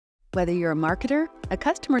Whether you're a marketer, a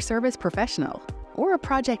customer service professional, or a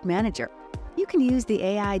project manager, you can use the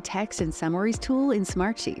AI Text and Summaries tool in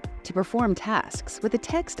Smartsheet to perform tasks with the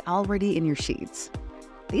text already in your sheets.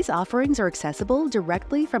 These offerings are accessible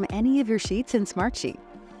directly from any of your sheets in Smartsheet.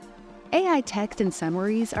 AI Text and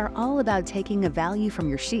Summaries are all about taking a value from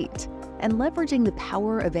your sheet and leveraging the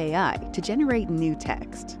power of AI to generate new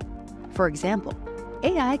text. For example,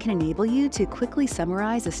 AI can enable you to quickly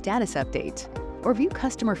summarize a status update or view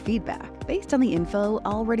customer feedback based on the info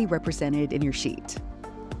already represented in your sheet.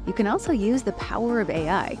 You can also use the power of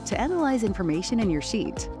AI to analyze information in your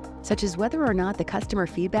sheet, such as whether or not the customer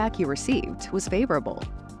feedback you received was favorable.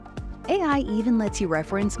 AI even lets you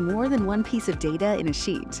reference more than one piece of data in a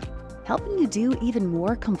sheet, helping you do even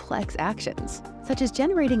more complex actions, such as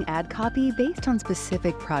generating ad copy based on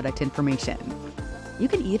specific product information. You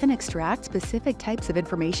can even extract specific types of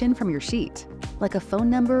information from your sheet, like a phone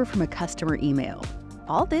number from a customer email.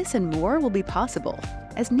 All this and more will be possible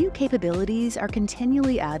as new capabilities are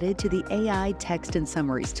continually added to the AI Text and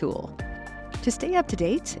Summaries tool. To stay up to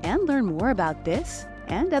date and learn more about this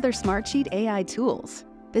and other Smartsheet AI tools,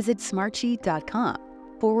 visit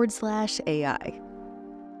smartsheet.com/AI.